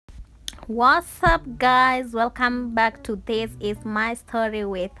What's up, guys? Welcome back to This Is My Story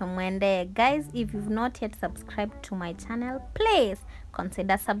with Mwende. Guys, if you've not yet subscribed to my channel, please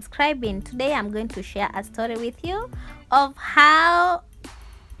consider subscribing. Today I'm going to share a story with you of how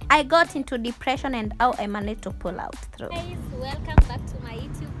I got into depression and how I managed to pull out through. Guys, welcome back to my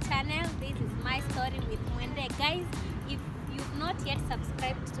YouTube channel. This is My Story with Mwende. Guys, if you've not yet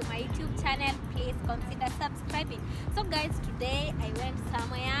subscribed to my YouTube channel, please consider subscribing. So guys, today I went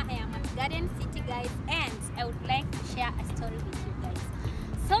somewhere. I am at Garden City, guys, and I would like to share a story with you guys.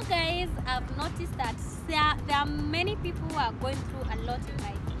 So guys, I've noticed that there are many people who are going through a lot in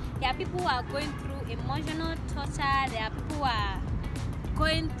life. There are people who are going through emotional torture. There are people who are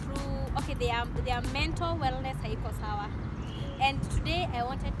going through their mental wellness haiko sawa. And today I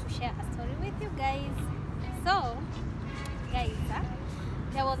wanted to share a story with you guys. So guys,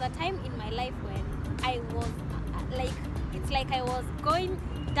 there was a time in my life when I was it's like I was going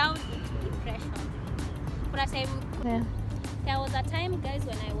down into depression. There was a time, guys,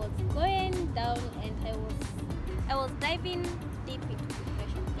 when I was going down and I was diving deep into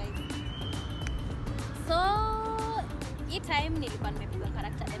depression, guys. So each time nilikuwa nimepigwa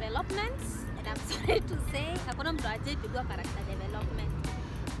character development, and I'm sorry to say hakuna mtu hajapigwa character development.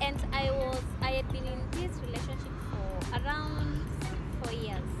 And I had been in this relationship for around 4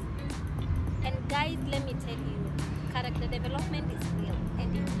 years. And guys, let me tell you, character development is real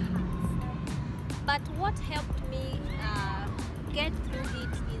and it hurts. But what helped me get through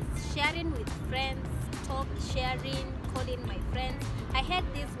it is sharing with friends, calling my friends. I had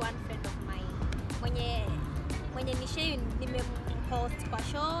this one friend of mine mwenye nimemhost kwa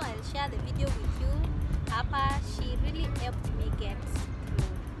show. I'll share the video with you. She really helped me get through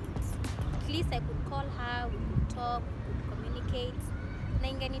it. At least I could call her, we could talk, we could communicate. Na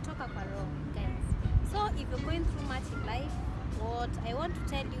ingenitoka kwa roho, guys. So if you're going through much in life, what I want to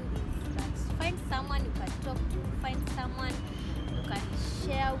tell you is that find someone you can talk to, find someone you can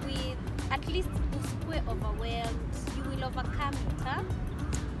share with. At least usikue overwhelmed, you will overcome it, huh?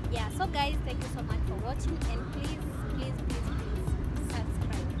 Yeah, so guys, thank you so much for watching, and please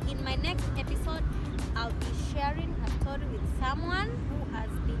subscribe. In my next episode, I'll be sharing a story with someone who has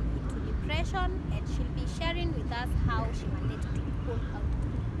been into depression, and she'll be sharing with us how she managed to pull out.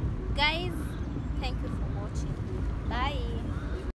 Guys, thank you for watching. Bye.